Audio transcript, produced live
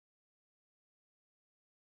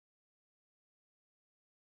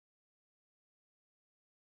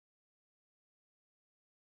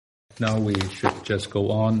Now we should just go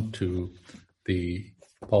on to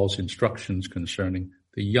Paul's instructions concerning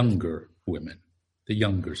the younger women, the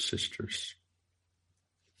younger sisters.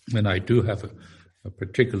 And I do have a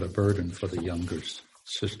particular burden for the younger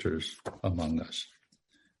sisters among us,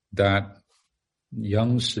 that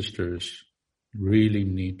young sisters really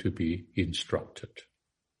need to be instructed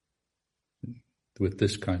with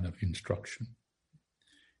this kind of instruction.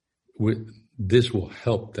 This will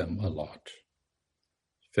help them a lot,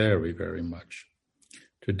 very, very much.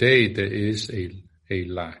 Today there is a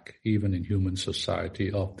lack, even in human society,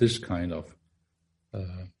 of this kind of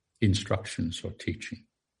instructions or teaching,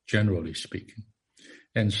 generally speaking.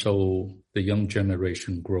 And so the young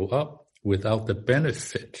generation grow up without the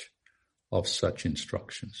benefit of such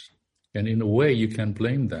instructions. And in a way, you can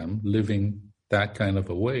blame them living that kind of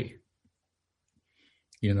a way,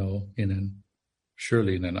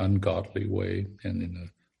 surely in an ungodly way and in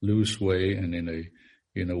a loose way and in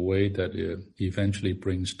a way that eventually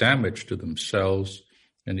brings damage to themselves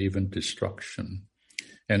and even destruction.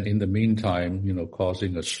 And in the meantime,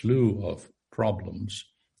 causing a slew of problems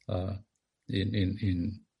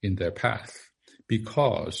in their path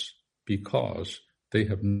because they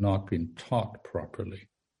have not been taught properly.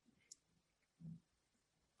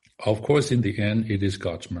 Of course, in the end, it is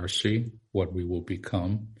God's mercy what we will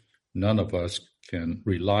become. None of us can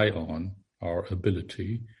rely on our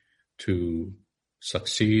ability to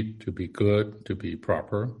succeed, to be good, to be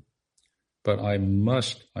proper. But I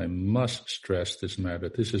must stress this matter.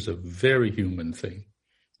 This is a very human thing,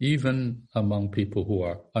 even among people who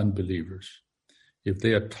are unbelievers. If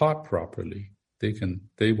they are taught properly,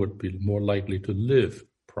 they would be more likely to live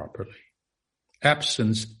properly.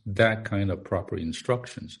 Absence that kind of proper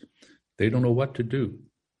instructions, they don't know what to do,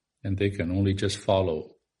 and they can only just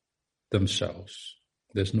follow themselves.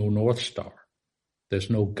 There's no North Star. There's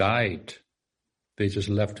no guide. They just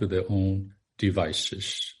left to their own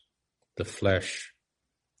devices, the flesh,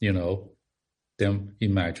 them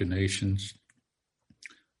imaginations,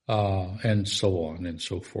 and so on and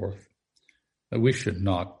so forth. We should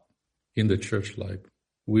not, in the church life,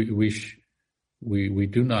 we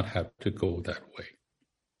do not have to go that way,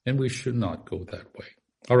 and we should not go that way.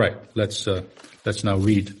 All right, let's now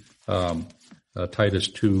read Titus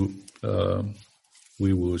 2.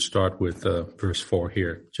 We will start with verse 4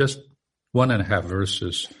 here, just 1.5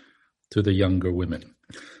 verses to the younger women,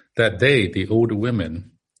 that they, the older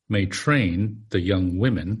women, may train the young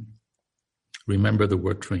women. Remember, the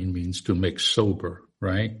word train means to make sober,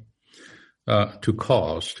 right? To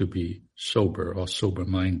cause to be sober or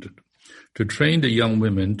sober-minded. To train the young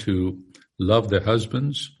women to love their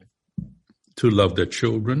husbands, to love their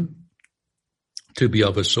children, to be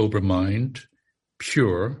of a sober mind,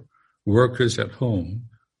 pure, workers at home,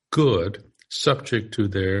 good, subject to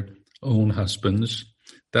their own husbands,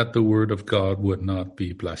 that the word of God would not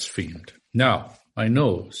be blasphemed. Now, I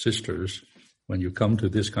know, sisters, when you come to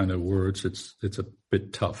this kind of words, it's a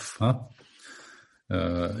bit tough, huh?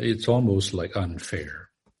 It's almost like unfair.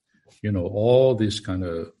 All these kind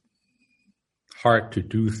of hard to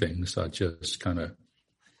do things are just kind of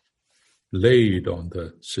laid on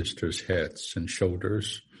the sisters' heads and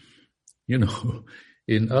shoulders.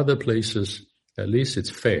 In other places, at least it's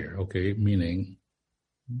fair, okay? Meaning,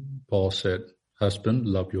 Paul said, husband,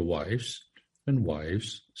 love your wives, and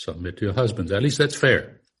wives, submit to your husbands. At least that's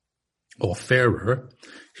fair, or fairer.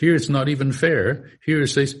 Here it's not even fair. Here it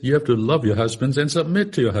says you have to love your husbands and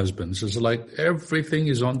submit to your husbands. It's like everything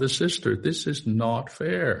is on the sister. This is not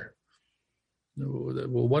fair.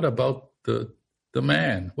 Well, what about the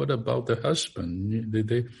man? What about the husband?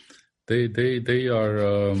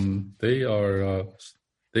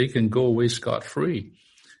 They can go away scot-free.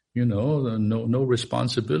 No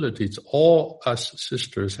responsibility. It's all us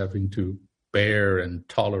sisters having to bear and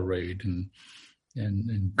tolerate and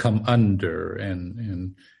come under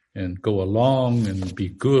and go along and be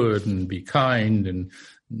good and be kind and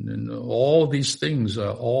all these things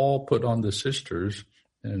are all put on the sisters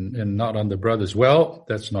and not on the brothers. Well,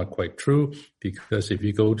 that's not quite true, because if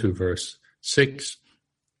you go to verse 6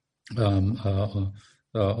 all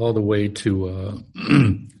the way to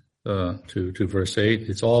verse 8,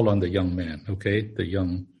 it's all on the young man, okay? The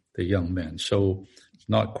young man. So it's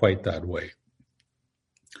not quite that way.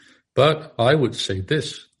 But I would say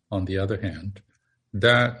this, on the other hand,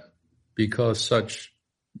 that because such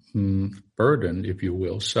burden, if you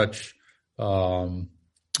will, such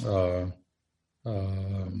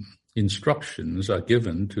instructions are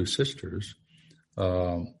given to sisters,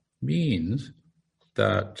 means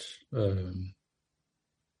that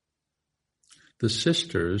the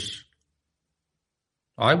sisters,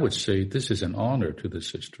 I would say this is an honor to the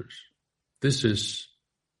sisters. This is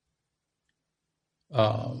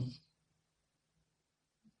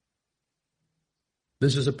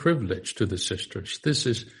This is a privilege to the sisters.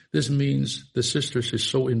 This means the sisters is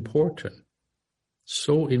so important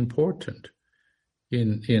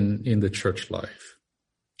in the church life.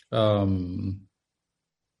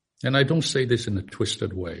 And I don't say this in a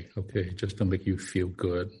twisted way, okay, just to make you feel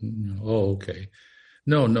good. Oh, okay.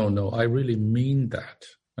 No. I really mean that.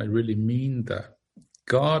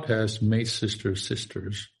 God has made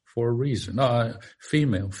sisters for a reason.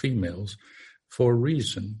 Females for a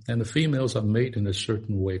reason. And the females are made in a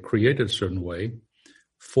certain way, created a certain way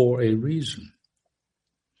for a reason.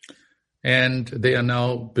 And they are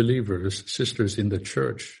now believers, sisters in the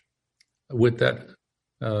church, with that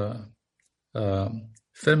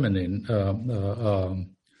feminine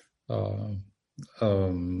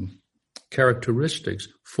characteristics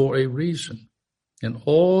for a reason. And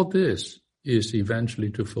all this is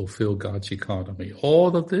eventually to fulfill God's economy.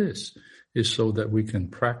 All of this is so that we can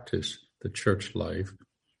practice the church life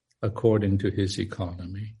according to his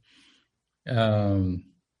economy. And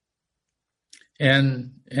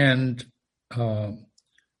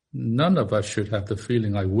none of us should have the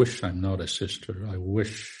feeling, I wish I'm not a sister. I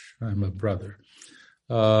wish I'm a brother.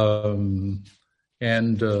 And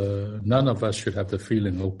none of us should have the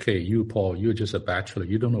feeling, okay, you, Paul, you're just a bachelor.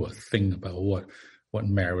 You don't know a thing about what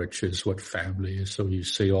marriage is, what family is. So you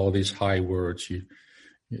say all these high words.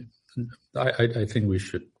 I think we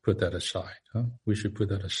should put that aside. We should put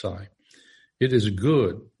that aside. It is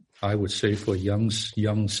good, I would say, for young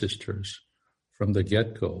sisters from the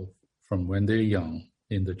get-go, from when they're young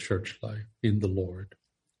in the church life, in the Lord,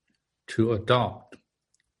 to adopt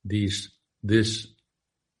this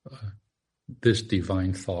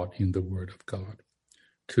divine thought in the Word of God.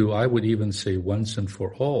 To, I would even say, once and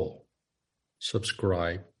for all,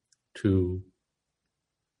 subscribe to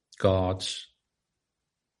God's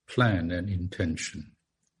plan and intention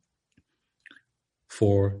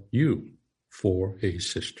for you, for a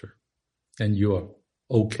sister. And you're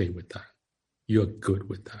okay with that. You're good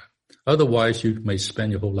with that. Otherwise, you may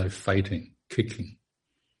spend your whole life fighting, kicking,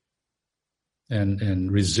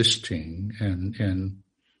 and resisting, and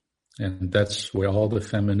that's where all the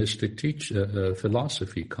feministic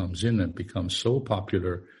philosophy comes in and becomes so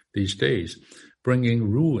popular these days, bringing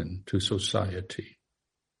ruin to society.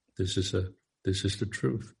 This is the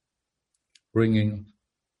truth. Bringing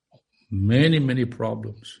many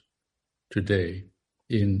problems today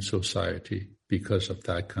in society because of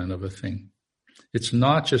that kind of a thing. It's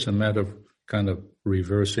not just a matter of kind of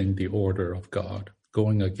reversing the order of God,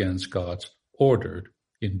 going against God's order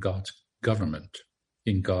in God's government,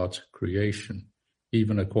 in God's creation,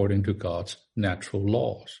 even according to God's natural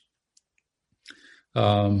laws.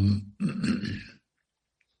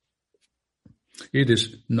 It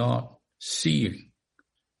is not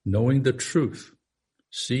knowing the truth,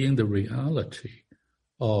 seeing the reality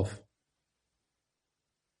of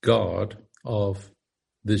God, of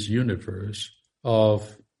this universe,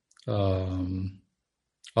 of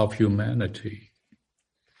humanity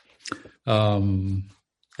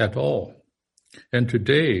at all. And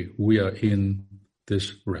today we are in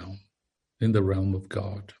this realm, in the realm of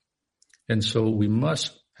God. And so we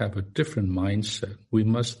must have a different mindset. We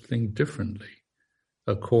must think differently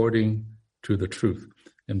according to the truth.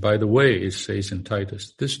 And by the way, it says in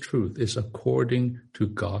Titus, this truth is according to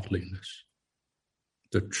godliness.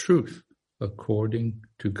 The truth according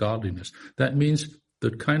to godliness. That means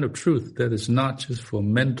the kind of truth that is not just for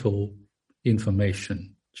mental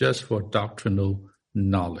information, just for doctrinal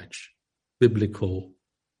knowledge, biblical,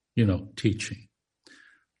 teaching.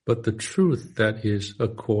 But the truth that is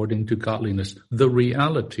according to godliness, the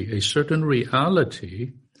reality, a certain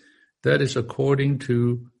reality that is according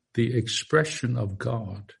to the expression of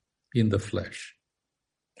God in the flesh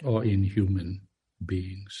or in human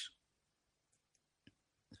beings.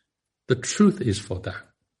 The truth is for that.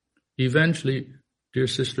 Eventually, dear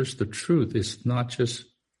sisters, the truth is not just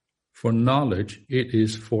for knowledge, it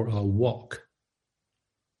is for our walk.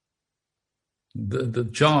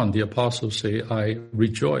 John, the apostle, say, I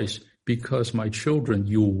rejoice because my children,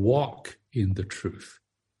 you walk in the truth.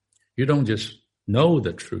 You don't just know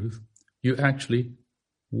the truth, you actually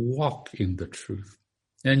walk in the truth.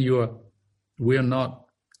 And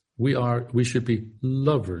we should be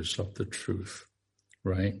lovers of the truth,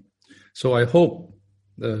 right? So I hope,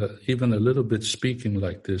 even a little bit speaking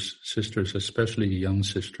like this, sisters, especially young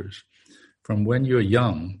sisters, from when you're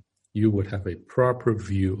young, you would have a proper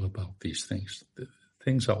view about these things.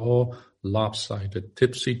 Things are all lopsided,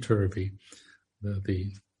 tipsy-turvy.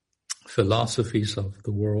 The philosophies of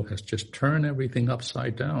the world has just turned everything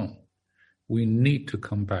upside down. We need to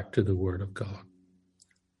come back to the Word of God,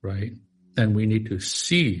 right? And we need to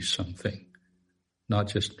see something, not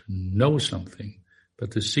just know something,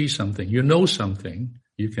 but to see something. You know something,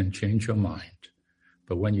 you can change your mind.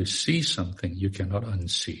 But when you see something, you cannot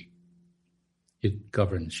unsee. It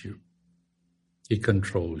governs you. It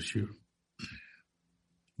controls you.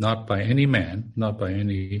 Not by any man, not by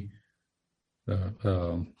any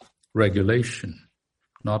regulation,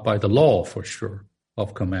 not by the law for sure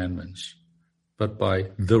of commandments, but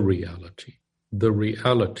by the reality. The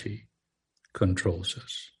reality controls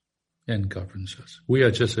us and governs us. We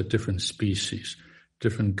are just a different species,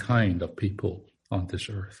 different kind of people on this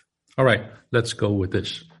earth. All right, let's go with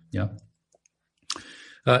this. Yeah.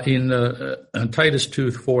 In Titus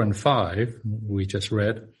 2, 4, and 5, we just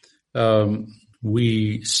read,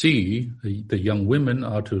 we see the young women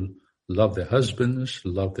are to love their husbands,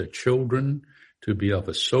 love their children, to be of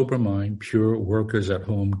a sober mind, pure, workers at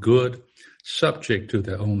home, good, subject to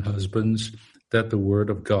their own husbands, that the word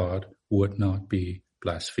of God would not be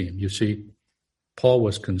blasphemed. You see, Paul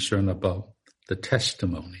was concerned about the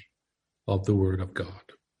testimony of the word of God.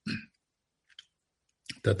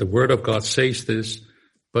 That the word of God says this,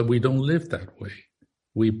 but we don't live that way.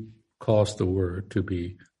 We cause the word to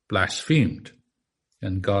be blasphemed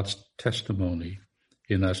and God's testimony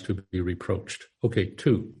in us to be reproached. Okay,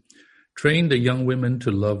 2, train the young women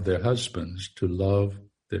to love their husbands, to love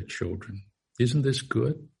their children. Isn't this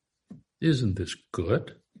good? Isn't this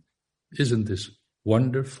good? Isn't this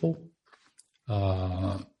wonderful?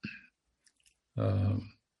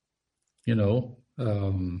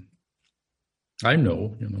 I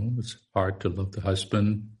know, it's hard to love the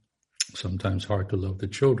husband, sometimes hard to love the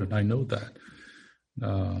children. I know that.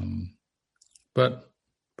 But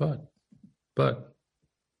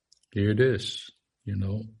here it is,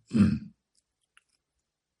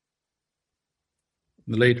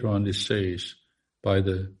 Later on it says, by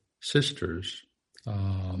the sisters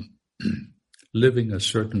living a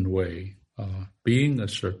certain way, being a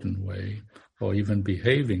certain way, or even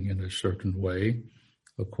behaving in a certain way,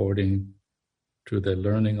 according to their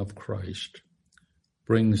learning of Christ,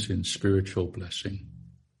 brings in spiritual blessing.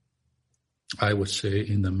 I would say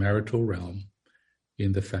in the marital realm,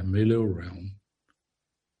 in the familial realm,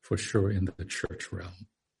 for sure in the church realm.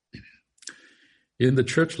 In the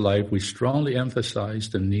church life, we strongly emphasize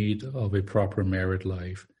the need of a proper married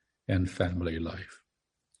life and family life.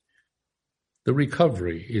 The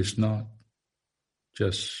recovery is not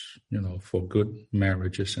just, for good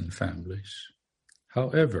marriages and families.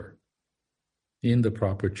 However, in the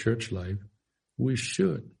proper church life, we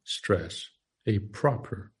should stress a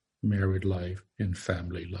proper married life and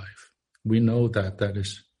family life. We know that that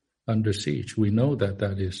is under siege. We know that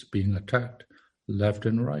that is being attacked left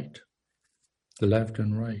and right.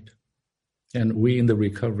 And we in the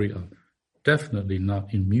recovery are definitely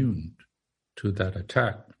not immune to that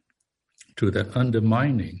attack, to that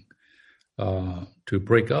undermining, to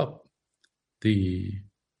break up the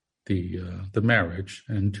marriage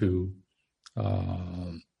and to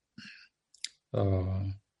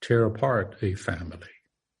tear apart a family.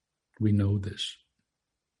 We know this.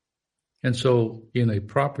 And so in a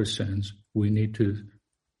proper sense, we need to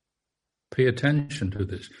pay attention to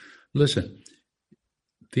this. Listen,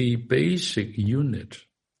 the basic unit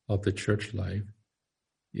of the church life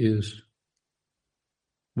is,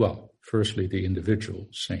 well, firstly, the individual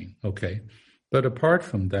saint, okay? But apart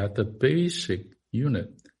from that, the basic unit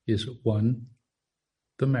is 1,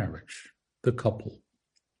 the marriage, the couple.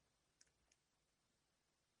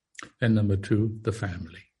 And number 2, the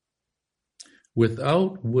family.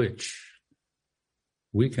 Without which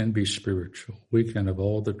we can be spiritual, we can have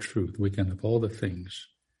all the truth, we can have all the things,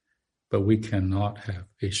 but we cannot have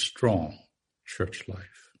a strong church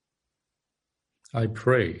life. I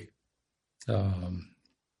pray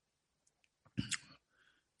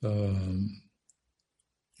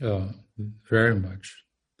very much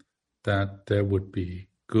that there would be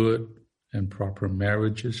good and proper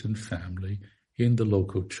marriages and family in the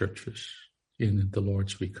local churches, in the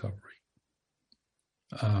Lord's recovery.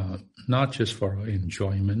 Not just for our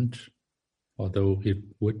enjoyment, although it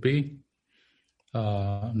would be,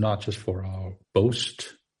 not just for our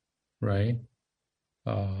boast, right?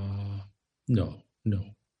 No.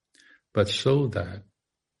 But so that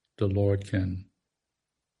the Lord can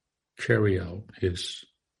carry out his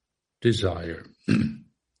desire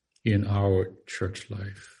in our church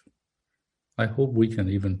life. I hope we can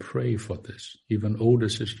even pray for this. Even older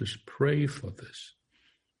sisters pray for this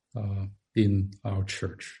in our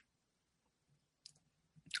church.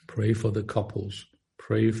 Pray for the couples.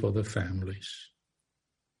 Pray for the families.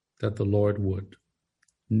 That the Lord would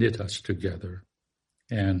knit us together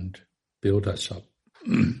and build us up.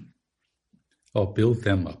 Or build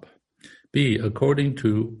them up. B, according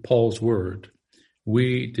to Paul's word,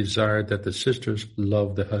 we desire that the sisters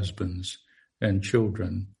love the husbands and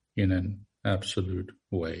children in an absolute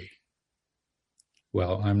way.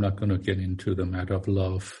 Well, I'm not going to get into the matter of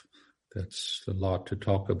love. That's a lot to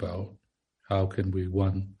talk about. How can we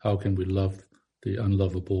love the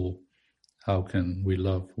unlovable? How can we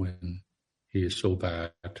love when he is so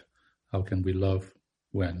bad? How can we love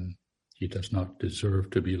when he does not deserve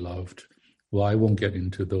to be loved? Well, I won't get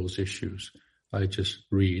into those issues. I just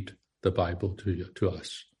read the Bible to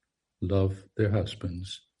us. Love their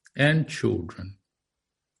husbands and children.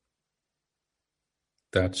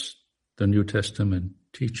 That's the New Testament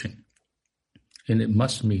teaching. And it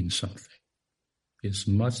must mean something. It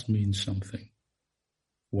must mean something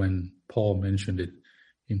when Paul mentioned it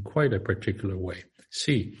in quite a particular way.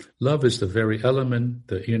 See, love is the very element,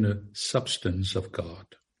 the inner substance of God.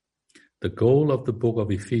 The goal of the book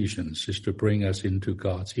of Ephesians is to bring us into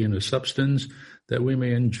God's inner substance that we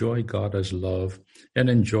may enjoy God as love and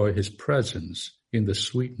enjoy his presence in the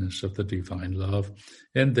sweetness of the divine love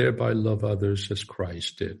and thereby love others as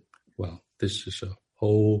Christ did. Well, this is a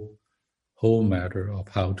whole matter of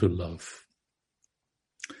how to love.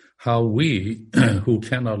 How we who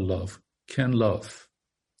cannot love can love,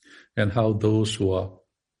 and how those who are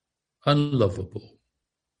unlovable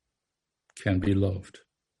can be loved.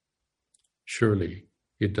 Surely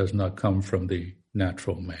it does not come from the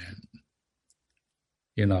natural man.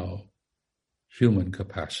 In our human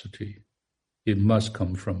capacity, it must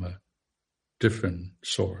come from a different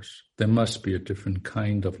source. There must be a different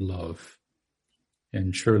kind of love.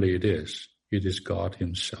 And surely it is. It is God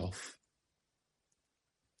himself.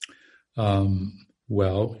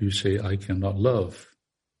 Well, you say, I cannot love.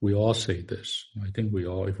 We all say this. I think we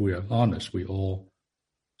all, if we are honest, we all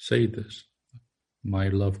say this. My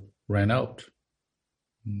love ran out.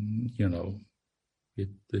 It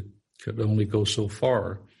could only go so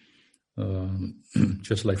far.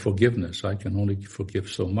 Just like forgiveness, I can only forgive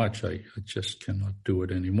so much. I just cannot do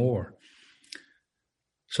it anymore.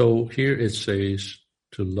 So here it says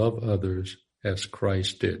to love others as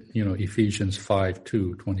Christ did. Ephesians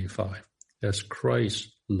 5:2-25. As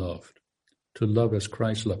Christ loved. To love as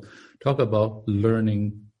Christ loved. Talk about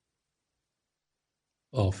learning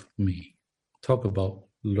of me. Talk about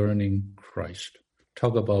learning Christ.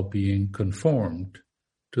 Talk about being conformed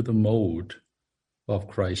to the mode of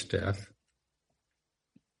Christ's death.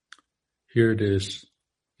 Here it is.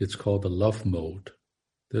 It's called the love mode.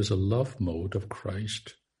 There's a love mode of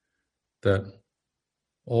Christ that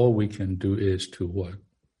all we can do is to what?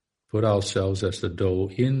 Put ourselves as the dough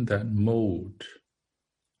in that mode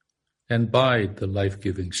and by the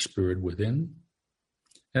life-giving spirit within.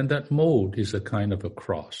 And that mode is a kind of a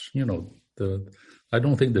cross. I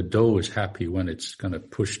don't think the dough is happy when it's kind of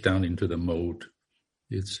pushed down into the mold.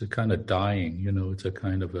 It's a kind of dying, it's a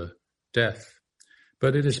kind of a death.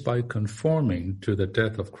 But it is by conforming to the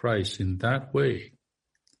death of Christ in that way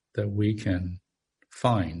that we can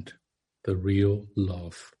find the real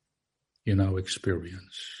love in our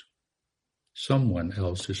experience. Someone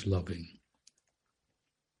else is loving.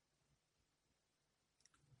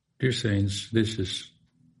 Dear saints, this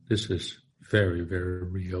is very, very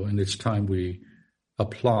real, and it's time we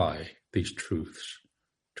apply these truths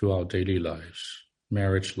to our daily lives,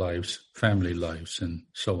 marriage lives, family lives, and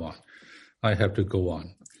so on. I have to go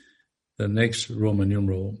on. The next Roman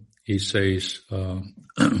numeral, he says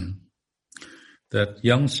that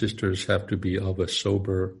young sisters have to be of a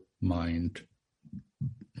sober mind.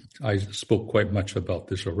 I spoke quite much about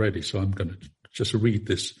this already, so I'm going to just read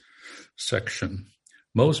this section.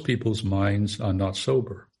 Most people's minds are not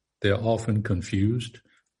sober. They are often confused,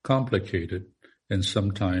 complicated, and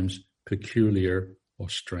sometimes peculiar or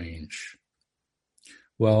strange.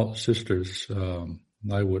 Well, sisters,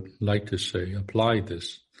 I would like to say, apply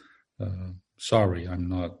this. Sorry, I'm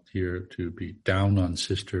not here to be down on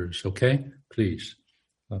sisters, okay? Please.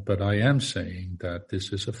 But I am saying that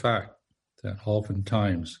this is a fact, that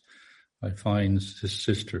oftentimes I find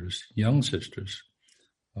sisters, young sisters,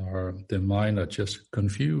 their mind are just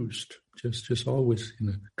confused, just always in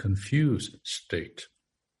a confused state.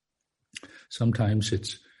 Sometimes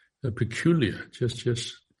it's peculiar, just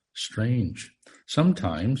strange.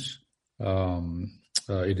 Sometimes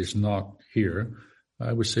it is not here,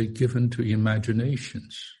 I would say, given to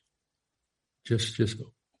imaginations, just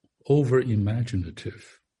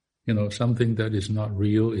over-imaginative. Something that is not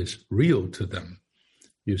real is real to them,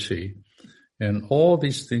 you see. And all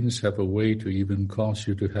these things have a way to even cause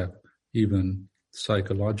you to have even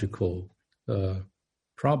psychological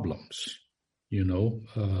problems,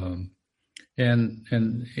 And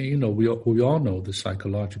we all know the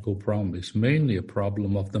psychological problem is mainly a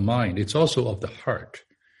problem of the mind. It's also of the heart,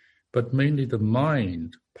 but mainly the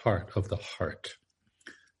mind part of the heart.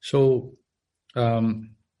 So,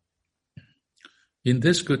 in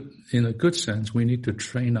a good sense, we need to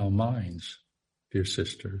train our minds, dear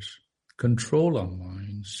sisters, control our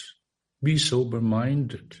minds, be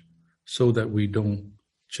sober-minded, so that we don't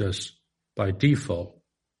just by default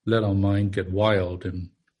let our mind get wild and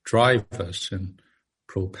drive us and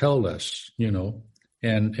propel us,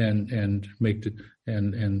 and make it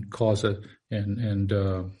and cause it and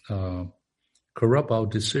corrupt our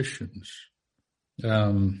decisions.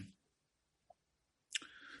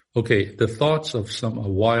 Okay, the thoughts of some are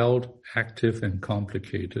wild, active, and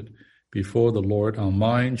complicated. Before the Lord, our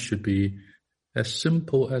mind should be as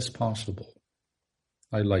simple as possible.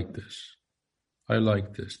 I like this.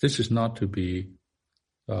 This is not to be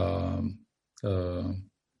a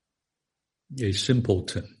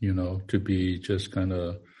simpleton, to be just kind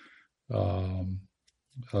of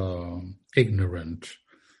ignorant.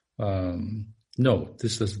 No,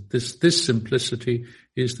 this simplicity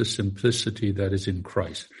is the simplicity that is in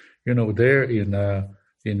Christ. There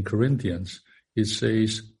in Corinthians, it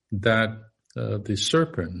says that the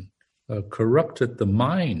serpent corrupted the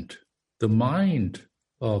mind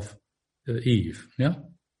of Eve. Yeah,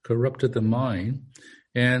 corrupted the mind,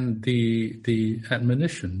 and the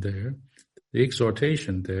admonition there, the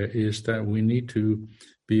exhortation there is that we need to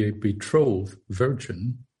be a betrothed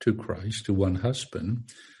virgin to Christ, to one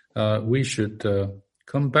husband. We should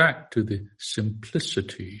come back to the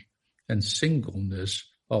simplicity and singleness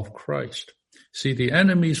of Christ. See, the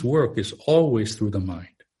enemy's work is always through the mind.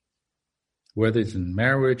 Whether it's in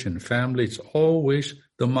marriage and family, it's always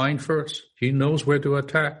the mind first. He knows where to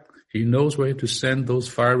attack. He knows where to send those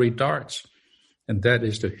fiery darts. And that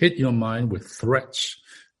is to hit your mind with threats,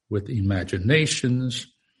 with imaginations,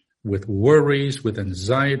 with worries, with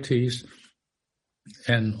anxieties,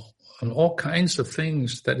 and all kinds of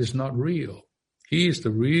things that is not real. He is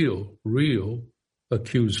the real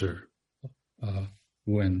accuser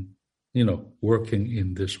when, working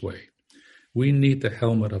in this way. We need the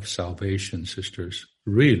helmet of salvation, sisters.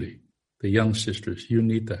 Really, the young sisters, you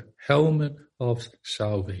need the helmet of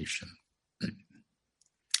salvation.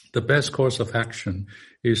 The best course of action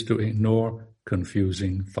is to ignore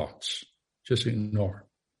confusing thoughts. Just ignore.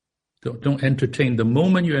 Don't entertain. The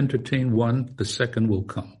moment you entertain one, the second will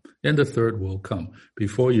come. And the third will come.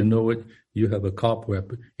 Before you know it, you have a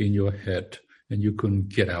cobweb in your head and you couldn't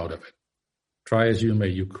get out of it. Try as you may,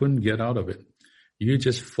 you couldn't get out of it. You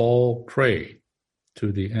just fall prey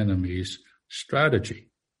to the enemy's stratagem.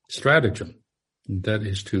 And that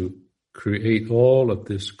is to create all of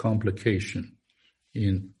this complication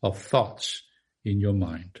of thoughts in your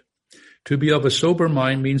mind. To be of a sober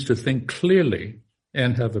mind means to think clearly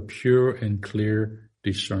and have a pure and clear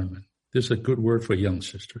discernment. This is a good word for young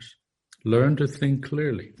sisters. Learn to think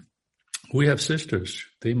clearly. We have sisters.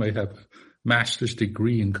 They may have a master's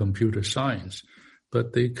degree in computer science,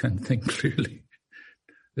 but they can think clearly.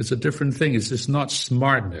 It's a different thing. It's just not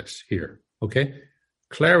smartness here, okay?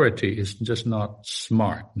 Clarity is just not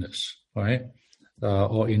smartness, right?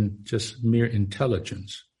 Or in just mere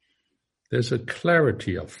intelligence. There's a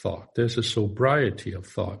clarity of thought. There's a sobriety of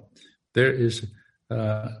thought. There is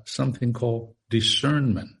something called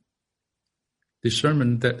discernment.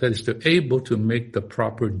 Discernment that is able to make the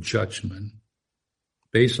proper judgment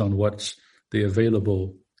based on what's the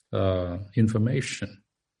available information,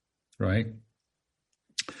 right?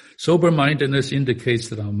 Sober-mindedness indicates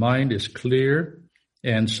that our mind is clear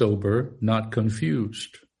and sober, not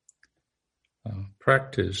confused.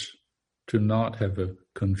 Practice to not have a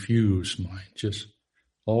confused mind, just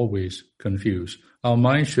always confused. Our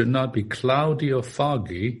mind should not be cloudy or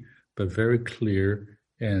foggy, but very clear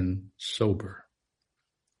and sober.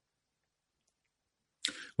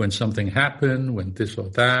 When something happened, when this or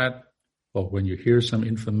that, or when you hear some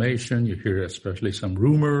information, you hear especially some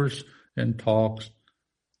rumors and talks,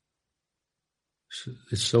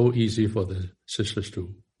 it's so easy for the sisters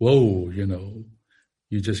to,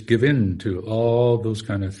 you just give in to all those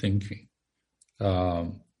kind of thinking.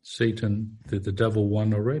 Satan, the devil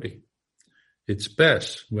won already. It's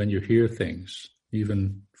best when you hear things,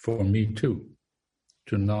 even for me too,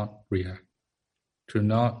 to not react, to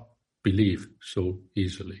not believe so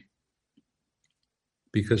easily.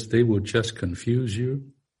 Because they will just confuse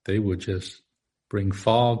you. They will just bring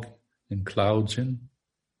fog and clouds in.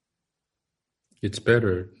 It's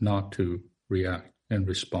better not to react and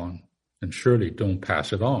respond. And surely don't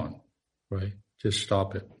pass it on, right? Just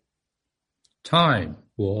stop it. Time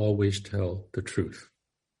will always tell the truth.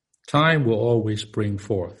 Time will always bring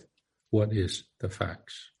forth what is the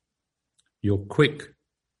facts. Your quick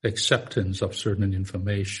acceptance of certain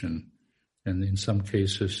information, and in some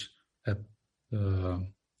cases,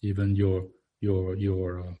 even your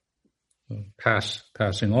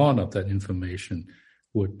passing on of that information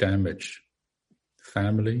would damage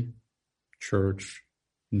family, church,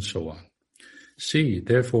 and so on. C,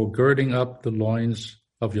 therefore, girding up the loins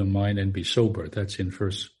of your mind and be sober. That's in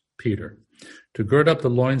 1 Peter. To gird up the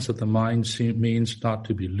loins of the mind means not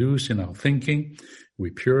to be loose in our thinking. We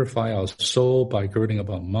purify our soul by girding up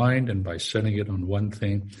our mind and by setting it on one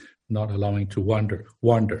thing, not allowing to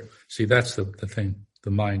wander. See, that's the thing. The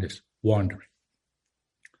mind is wandering.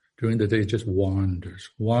 During the day, it just wanders.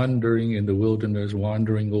 Wandering in the wilderness,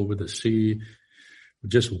 wandering over the sea,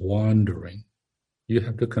 just wandering. You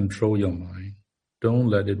have to control your mind. Don't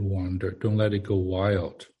let it wander. Don't let it go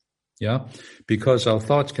wild. Yeah? Because our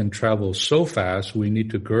thoughts can travel so fast, we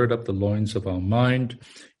need to gird up the loins of our mind.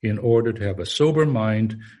 In order to have a sober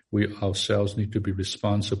mind, we ourselves need to be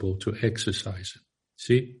responsible to exercise it.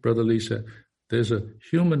 See, Brother Lisa, there's a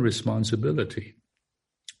human responsibility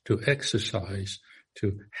to exercise,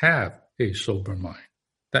 to have a sober mind.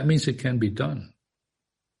 That means it can be done,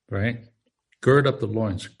 right? Gird up the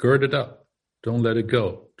loins. Gird it up. Don't let it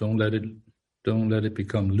go. Don't let it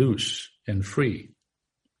become loose and free.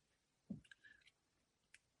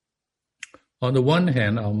 On the one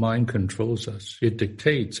hand, our mind controls us. It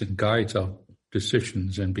dictates and guides our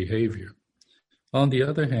decisions and behavior. On the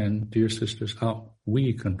other hand, dear sisters,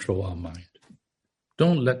 we control our mind.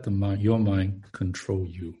 Don't let your mind control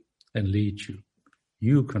you and lead you.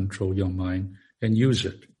 You control your mind and use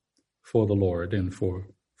it for the Lord and for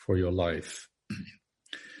your life.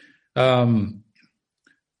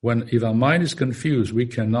 If our mind is confused,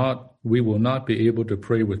 we will not be able to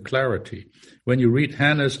pray with clarity. When you read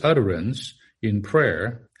Hannah's utterance in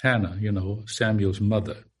prayer, Hannah, Samuel's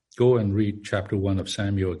mother, go and read chapter 1 of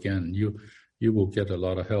Samuel again. You will get a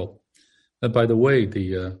lot of help. And by the way,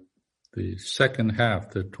 the second half,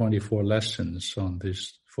 the 24 lessons on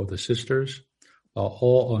this for the sisters, are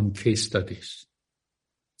all on case studies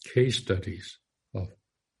of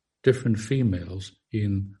different females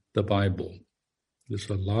in the Bible. There's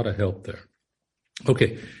a lot of help there.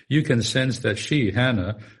 Okay, you can sense that she,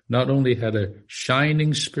 Hannah, not only had a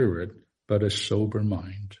shining spirit, but a sober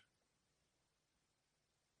mind.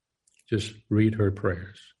 Just read her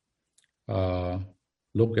prayers.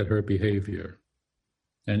 Look at her behavior.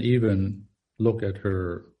 And even look at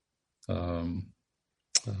her,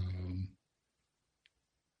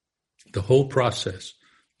 the whole process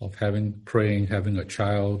of praying, having a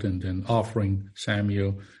child, and then offering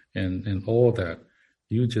Samuel and all that.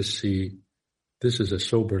 You just see this is a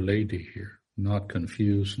sober lady here, not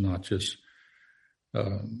confused, not just,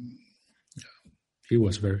 she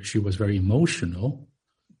was very emotional,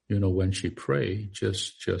 when she prayed,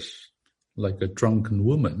 just like a drunken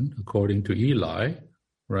woman, according to Eli,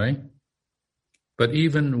 right? But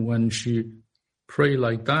even when she prayed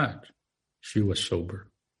like that, she was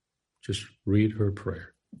sober. Just read her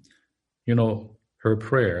prayer. Her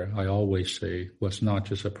prayer, I always say, was not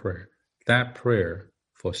just a prayer. That prayer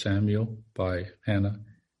for Samuel by Hannah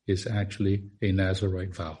is actually a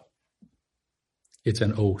Nazirite vow. It's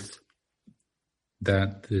an oath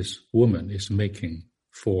that this woman is making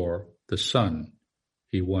for the son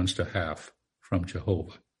he wants to have from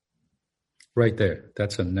Jehovah. Right there.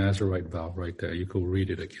 That's a Nazirite vow right there. You go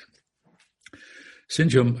read it again.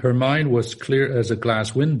 Since her mind was clear as a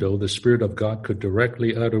glass window, the Spirit of God could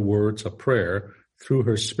directly utter words of prayer through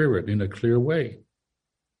her spirit in a clear way.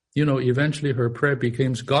 Eventually her prayer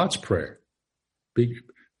becomes God's prayer.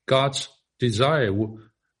 God's desire.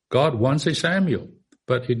 God wants a Samuel,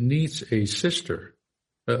 but it needs a sister,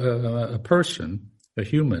 a person, a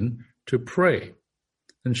human, to pray.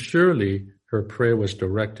 And surely her prayer was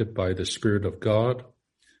directed by the Spirit of God,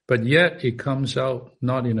 but yet it comes out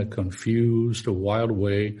not in a confused or wild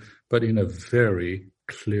way, but in a very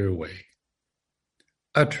clear way,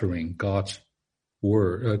 uttering God's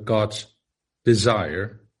word, God's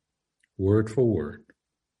desire, word for word.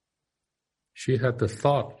 She had the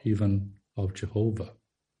thought even of Jehovah.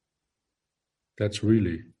 That's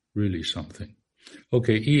really, really something.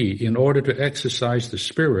 Okay, E, in order to exercise the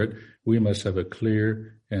Spirit, we must have a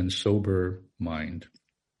clear and sober mind.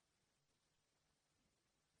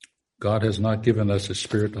 God has not given us a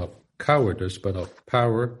spirit of cowardice, but of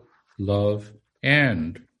power, love,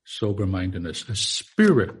 and sober-mindedness, a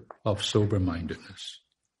spirit of sober-mindedness.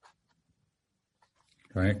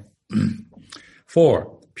 Right?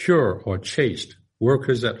 4, pure or chaste,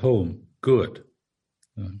 workers at home, good.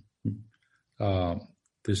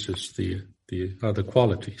 This is the other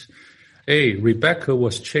qualities. Rebecca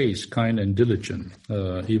was chaste, kind, and diligent.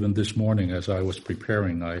 Even this morning, as I was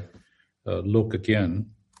preparing, I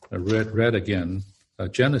read again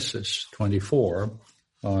Genesis 24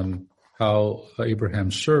 on how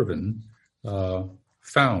Abraham's servant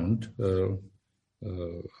found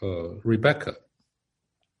Rebecca,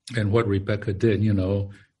 and what Rebecca did,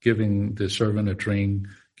 giving the servant a drink,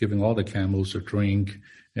 giving all the camels a drink,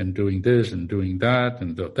 and doing this and doing that,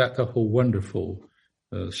 and the whole wonderful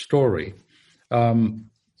story.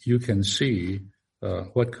 You can see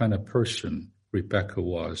what kind of person Rebecca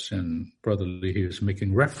was, and Brother Lee here is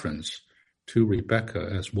making reference to Rebecca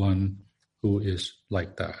as one who is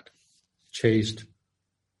like that. Chaste,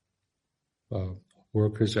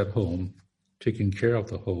 workers at home, taking care of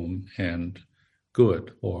the home, and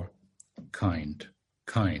good or kind.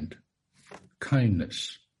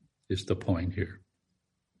 Kindness is the point here.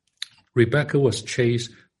 Rebecca was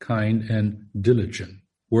chaste, kind, and diligent.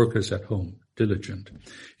 Workers at home, diligent.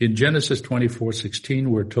 In Genesis 24:16,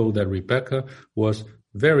 we're told that Rebecca was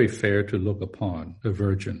very fair to look upon, a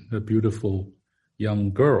virgin, a beautiful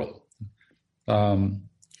young girl.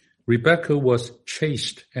 Rebecca was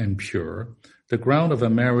chaste and pure. The ground of a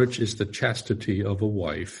marriage is the chastity of a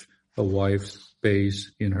wife. A wife's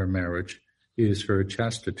base in her marriage is her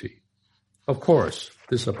chastity. Of course,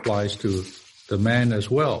 this applies to the man as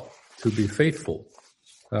well, to be faithful,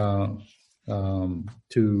 to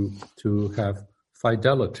have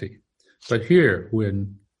fidelity. But here we're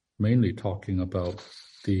mainly talking about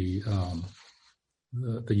the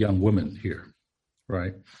young woman here,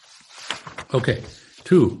 right? Okay.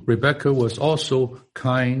 2, Rebecca was also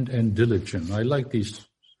kind and diligent. I like these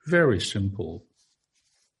very simple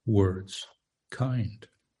words. Kind.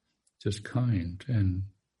 Just kind and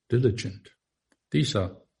diligent. These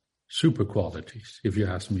are super qualities, if you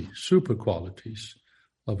ask me, super qualities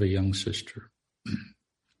of a young sister.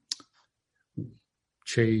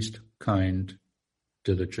 Chaste, kind,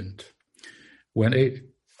 diligent.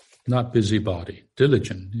 Not busybody.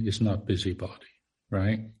 Diligent is not busybody,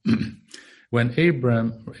 right? When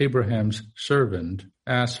Abraham's servant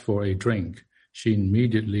asked for a drink, she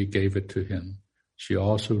immediately gave it to him. She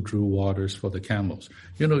also drew waters for the camels.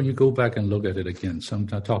 You go back and look at it again,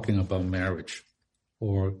 sometimes talking about marriage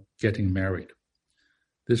or getting married.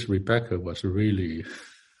 This Rebecca was really,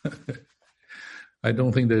 I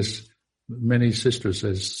don't think there's many sisters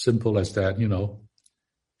as simple as that,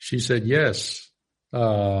 She said yes,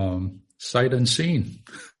 sight unseen.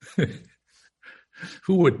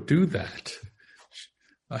 Who would do that?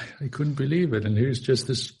 I couldn't believe it. And here's just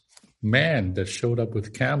this man that showed up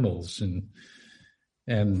with camels,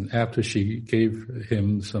 and after she gave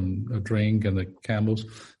him a drink and the camels,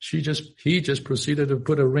 he just proceeded to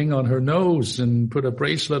put a ring on her nose and put a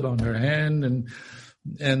bracelet on her hand, and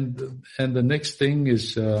the next thing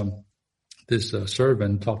is this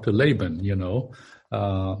servant talked to Laban,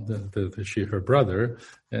 her brother,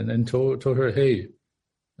 and told her, hey,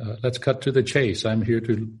 let's cut to the chase. I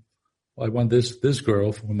want this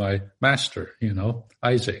girl for my master,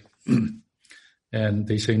 Isaac. And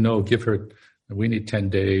they say, no, we need 10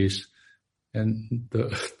 days. And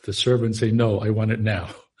the servants say, no, I want it now.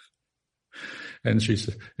 And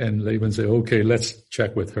Laban said, okay, let's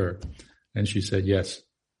check with her. And she said, yes,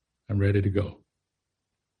 I'm ready to go.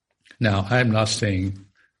 Now, I'm not saying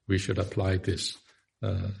we should apply this,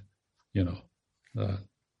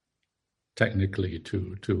 technically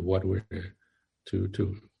to what we're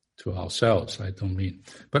to ourselves. I don't mean,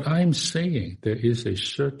 but I'm saying there is a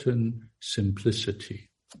certain simplicity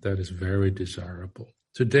that is very desirable.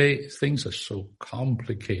 Today things are so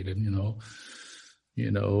complicated,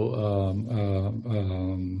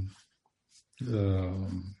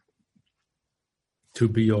 to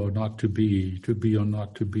be or not to be,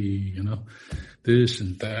 this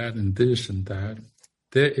and that and this and that.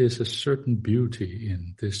 There is a certain beauty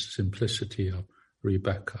in this simplicity of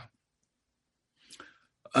Rebecca.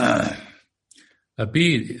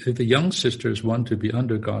 If the young sisters want to be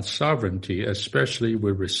under God's sovereignty, especially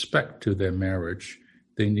with respect to their marriage,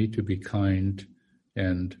 they need to be kind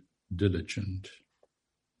and diligent.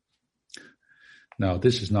 Now,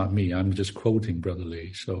 this is not me. I'm just quoting Brother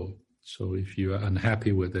Lee. So if you are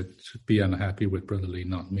unhappy with it, be unhappy with Brother Lee,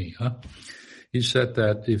 not me. He said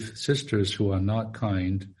that if sisters who are not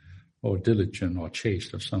kind or diligent or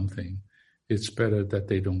chaste or something, it's better that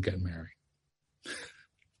they don't get married.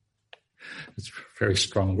 It's a very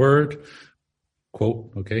strong word.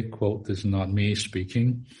 Quote, okay, quote, this is not me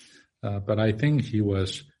speaking. But I think he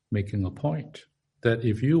was making a point that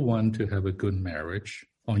if you want to have a good marriage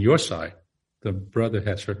on your side, the brother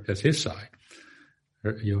has his side.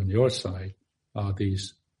 On your side are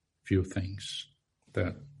these few things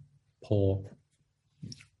that Paul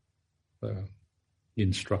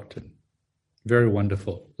instructed. Very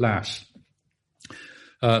wonderful. Last,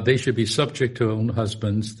 they should be subject to their own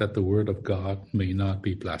husbands, that the word of God may not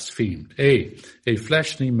be blasphemed. A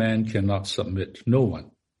fleshly man cannot submit. No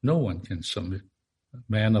one can submit.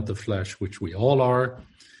 Man of the flesh, which we all are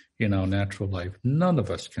in our natural life, none of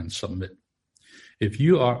us can submit. If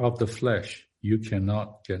you are of the flesh, you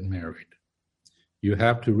cannot get married. You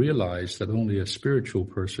have to realize that only a spiritual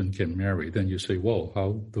person can marry. Then you say, whoa,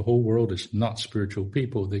 how the whole world is not spiritual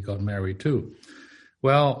people, they got married too.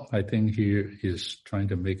 Well, I think here is trying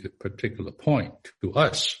to make a particular point to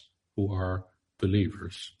us who are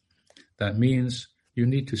believers. That means you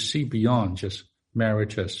need to see beyond just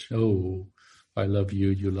marriage as, oh, I love you,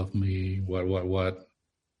 you love me, what.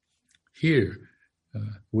 Here,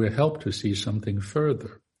 we're helped to see something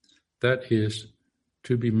further. That is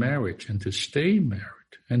to be married and to stay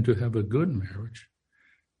married and to have a good marriage.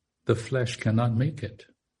 The flesh cannot make it.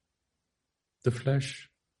 The flesh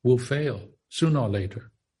will fail sooner or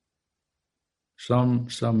later. Some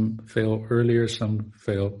fail earlier, some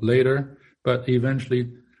fail later, but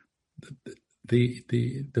eventually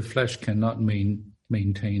the flesh cannot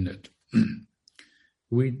maintain it.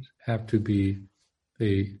 We have to be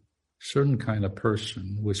a certain kind of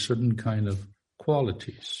person with certain kind of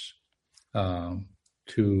qualities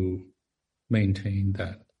to maintain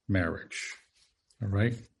that marriage. All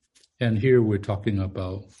right? And here we're talking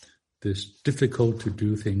about this difficult to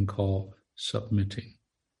do thing called submitting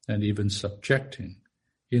and even subjecting,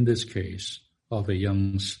 in this case, of a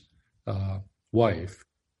young wife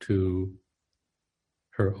to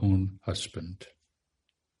her own husband.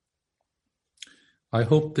 I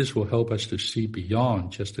hope this will help us to see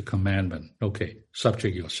beyond just the commandment. Okay,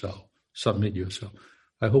 subject yourself, submit yourself.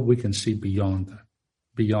 I hope we can see beyond that.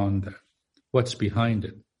 What's behind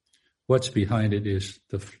it? What's behind it is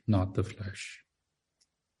not the flesh.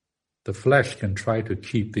 The flesh can try to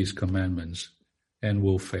keep these commandments and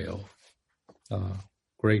will fail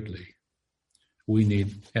greatly. We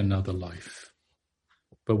need another life.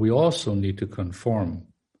 But we also need to conform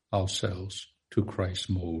ourselves to Christ's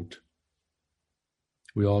mold.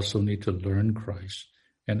 We also need to learn Christ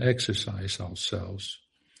and exercise ourselves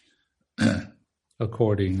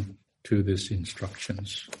according to these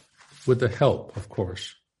instructions, with the help, of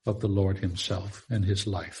course, of the Lord himself and his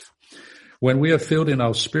life. When we are filled in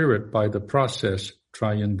our spirit by the process,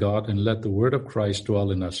 triune God, and let the word of Christ dwell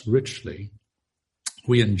in us richly,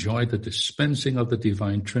 we enjoy the dispensing of the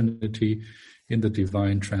divine Trinity in the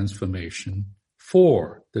divine transformation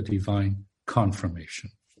for the divine confirmation,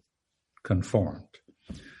 conformed.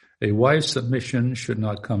 A wise submission should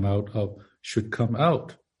come out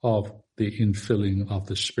of the infilling of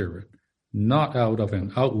the Spirit, not out of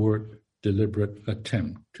an outward, deliberate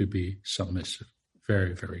attempt to be submissive.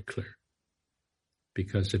 Very, very clear.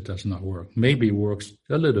 Because it does not work. Maybe it works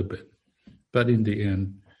a little bit, but in the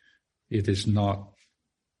end, it is not,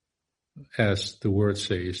 as the word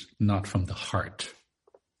says, not from the heart.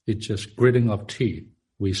 It's just gritting of teeth,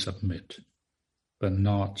 we submit, but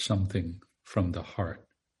not something from the heart,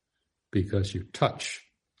 because you touch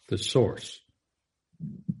the source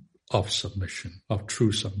of submission, of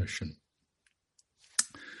true submission.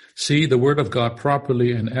 See, the word of God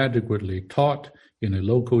properly and adequately taught in a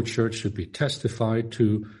local church should be testified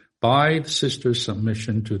to by sisters'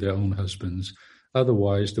 submission to their own husbands.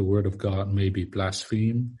 Otherwise, the word of God may be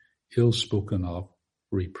blasphemed, ill-spoken of,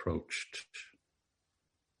 reproached.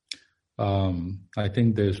 I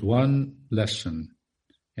think there's one lesson,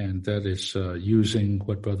 and that is using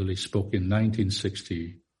what Brother Lee spoke in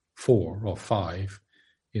 1964 or 5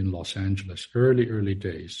 in Los Angeles, early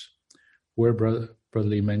days, where Brother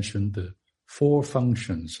Lee mentioned the 4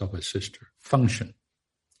 functions of a sister. Function.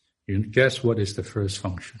 You guess what is the first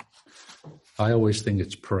function? I always think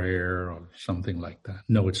it's prayer or something like that.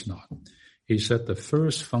 No, it's not. He said the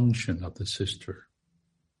first function of the sister,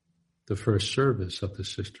 the first service of the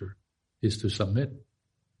sister, is to submit.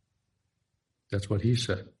 That's what he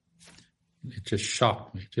said. It just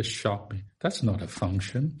shocked me. That's not a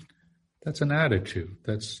function. That's an attitude.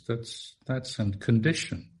 That's a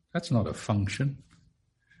condition. That's not a function.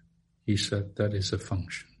 He said that is a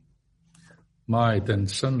function. Then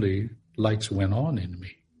suddenly lights went on in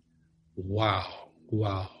me. Wow.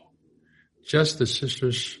 Just the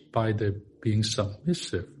sisters, by their being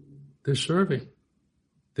submissive, they're serving,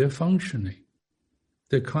 they're functioning,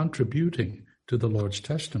 they're contributing to the Lord's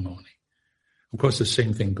testimony. Of course, the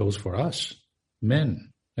same thing goes for us,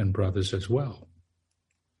 men and brothers as well.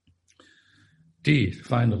 D,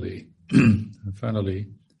 finally,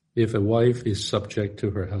 if a wife is subject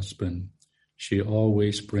to her husband, she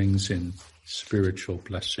always brings in spiritual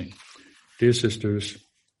blessing. Dear sisters,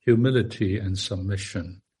 humility and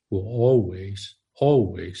submission will always,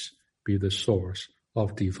 always be the source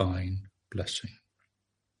of divine blessing.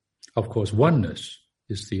 Of course, oneness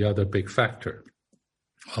is the other big factor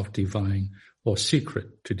of divine or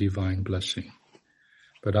secret to divine blessing.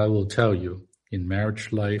 But I will tell you, in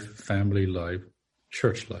marriage life, family life,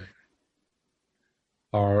 church life,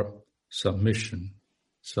 our submissive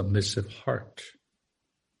heart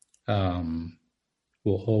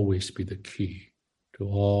will always be the key to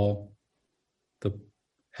all the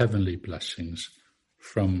heavenly blessings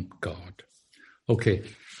from God. Okay,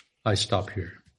 I stop here.